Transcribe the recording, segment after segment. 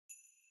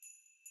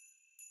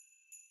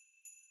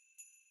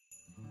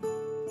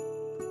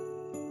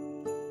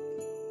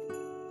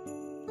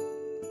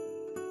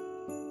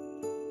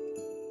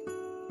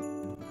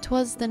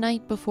'Twas the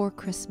night before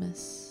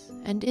Christmas,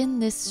 and in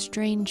this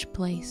strange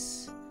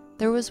place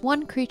there was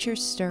one creature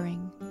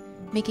stirring,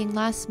 making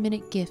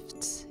last-minute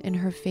gifts in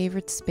her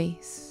favorite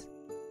space.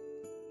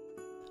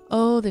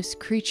 Oh, this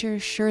creature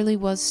surely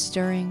was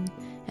stirring,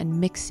 and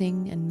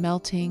mixing and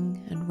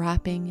melting and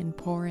wrapping and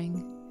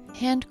pouring.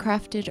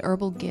 Handcrafted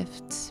herbal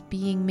gifts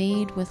being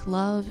made with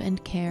love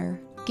and care.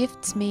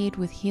 Gifts made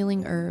with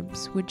healing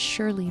herbs would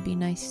surely be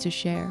nice to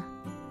share.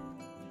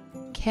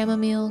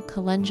 Chamomile,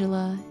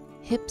 calendula,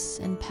 hips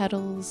and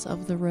petals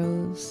of the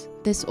rose.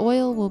 This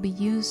oil will be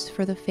used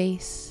for the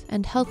face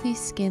and healthy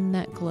skin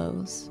that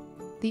glows.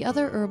 The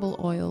other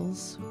herbal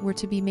oils were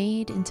to be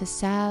made into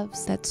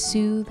salves that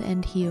soothe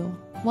and heal.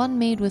 One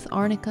made with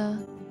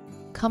arnica,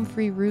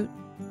 comfrey root,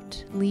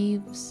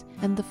 leaves,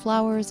 and the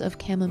flowers of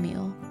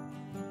chamomile.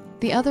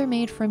 The other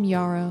made from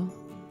yarrow,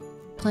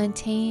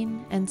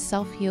 plantain, and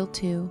self-heal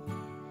too.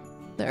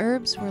 The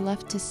herbs were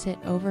left to sit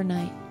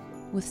overnight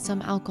with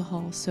some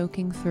alcohol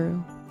soaking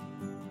through.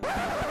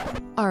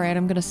 Alright,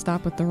 I'm gonna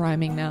stop with the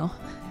rhyming now.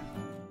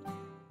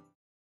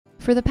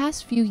 For the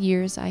past few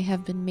years, I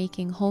have been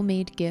making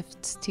homemade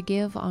gifts to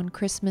give on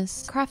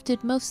Christmas,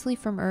 crafted mostly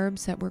from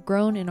herbs that were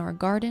grown in our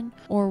garden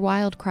or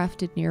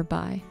wild-crafted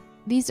nearby.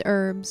 These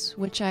herbs,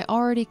 which I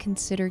already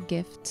consider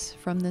gifts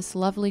from this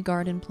lovely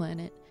garden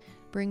planet,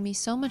 bring me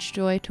so much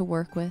joy to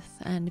work with,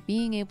 and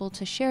being able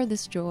to share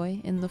this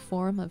joy in the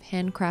form of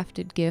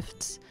handcrafted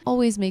gifts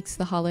always makes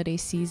the holiday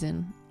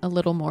season a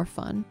little more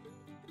fun.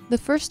 The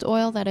first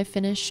oil that I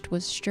finished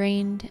was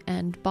strained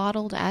and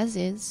bottled as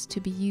is to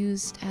be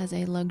used as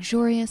a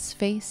luxurious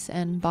face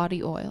and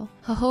body oil.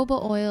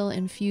 Jojoba oil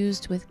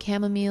infused with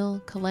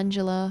chamomile,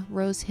 calendula,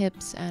 rose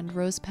hips, and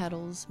rose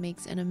petals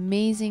makes an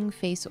amazing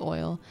face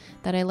oil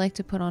that I like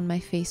to put on my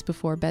face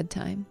before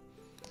bedtime.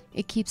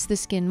 It keeps the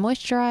skin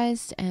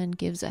moisturized and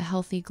gives a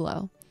healthy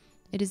glow.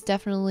 It is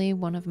definitely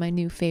one of my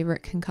new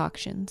favorite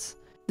concoctions.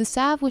 The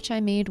salve which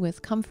I made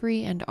with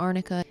comfrey and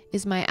arnica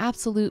is my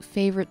absolute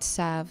favorite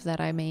salve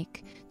that I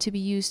make to be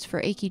used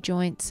for achy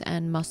joints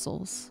and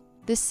muscles.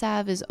 This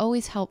salve is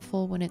always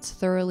helpful when it's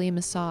thoroughly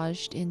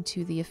massaged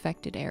into the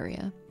affected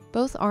area.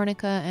 Both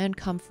arnica and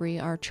comfrey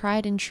are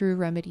tried and true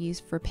remedies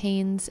for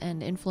pains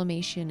and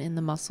inflammation in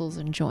the muscles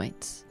and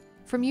joints.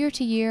 From year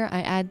to year,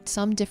 I add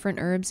some different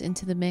herbs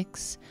into the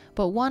mix,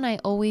 but one I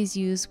always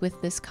use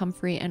with this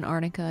comfrey and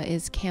arnica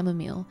is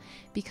chamomile,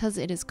 because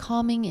it is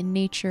calming in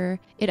nature,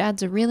 it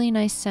adds a really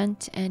nice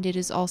scent, and it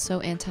is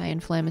also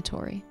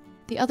anti-inflammatory.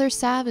 The other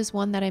salve is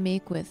one that I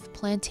make with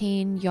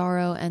plantain,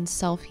 yarrow, and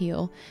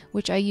self-heal,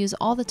 which I use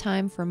all the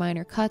time for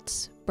minor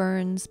cuts,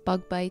 burns,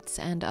 bug bites,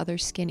 and other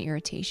skin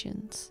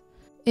irritations.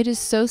 It is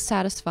so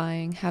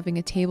satisfying having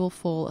a table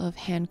full of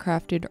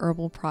handcrafted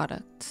herbal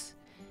products.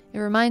 It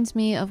reminds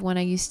me of when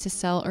I used to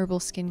sell herbal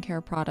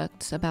skincare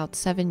products about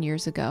 7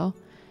 years ago.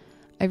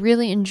 I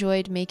really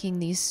enjoyed making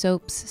these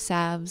soaps,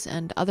 salves,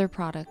 and other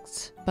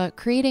products, but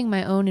creating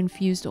my own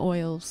infused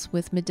oils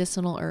with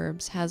medicinal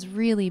herbs has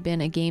really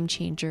been a game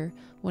changer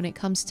when it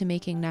comes to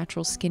making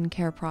natural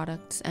skincare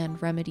products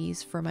and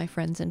remedies for my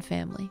friends and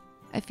family.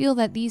 I feel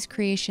that these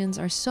creations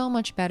are so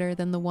much better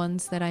than the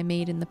ones that I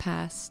made in the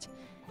past.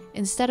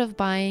 Instead of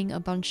buying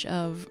a bunch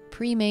of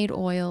pre-made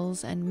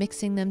oils and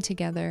mixing them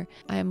together,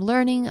 I am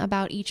learning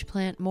about each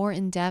plant more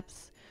in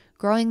depth,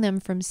 growing them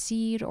from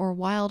seed or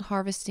wild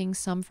harvesting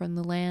some from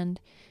the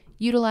land,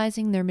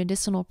 utilizing their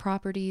medicinal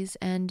properties,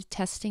 and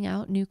testing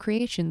out new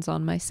creations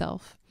on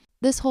myself.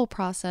 This whole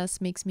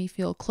process makes me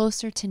feel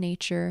closer to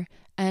nature,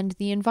 and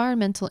the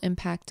environmental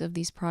impact of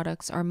these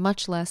products are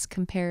much less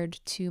compared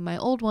to my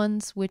old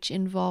ones, which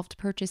involved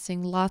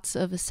purchasing lots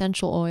of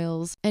essential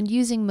oils and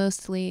using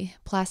mostly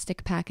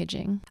plastic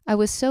packaging. I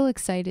was so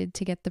excited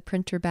to get the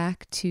printer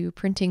back to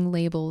printing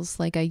labels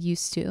like I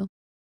used to,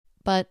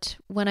 but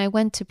when I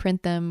went to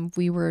print them,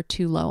 we were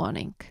too low on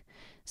ink.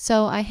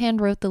 So I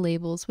handwrote the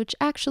labels, which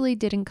actually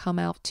didn't come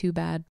out too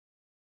bad.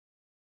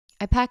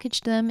 I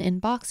packaged them in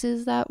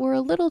boxes that were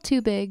a little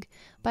too big,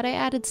 but I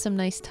added some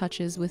nice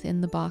touches within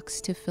the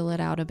box to fill it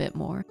out a bit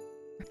more.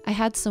 I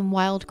had some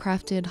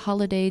wild-crafted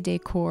holiday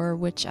decor,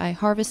 which I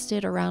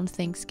harvested around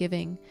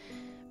Thanksgiving.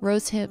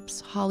 Rose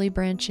hips, holly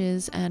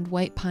branches, and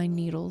white pine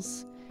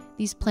needles.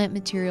 These plant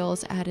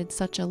materials added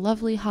such a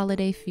lovely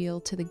holiday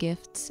feel to the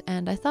gifts,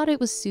 and I thought it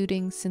was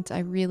suiting since I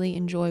really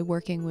enjoy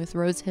working with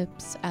rose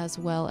hips as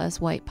well as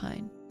white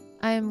pine.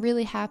 I am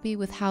really happy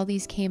with how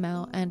these came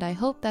out, and I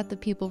hope that the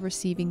people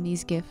receiving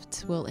these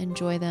gifts will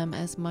enjoy them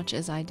as much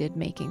as I did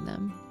making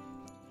them.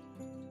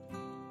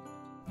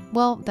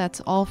 Well,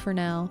 that's all for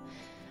now.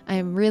 I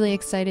am really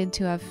excited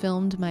to have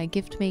filmed my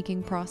gift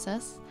making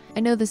process.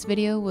 I know this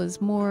video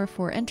was more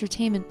for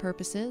entertainment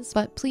purposes,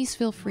 but please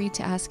feel free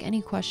to ask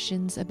any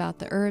questions about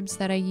the herbs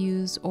that I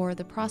use or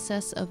the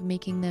process of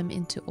making them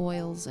into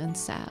oils and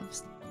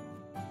salves.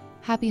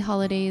 Happy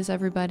holidays,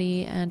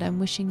 everybody, and I'm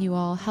wishing you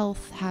all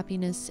health,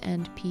 happiness,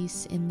 and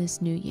peace in this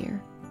new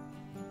year.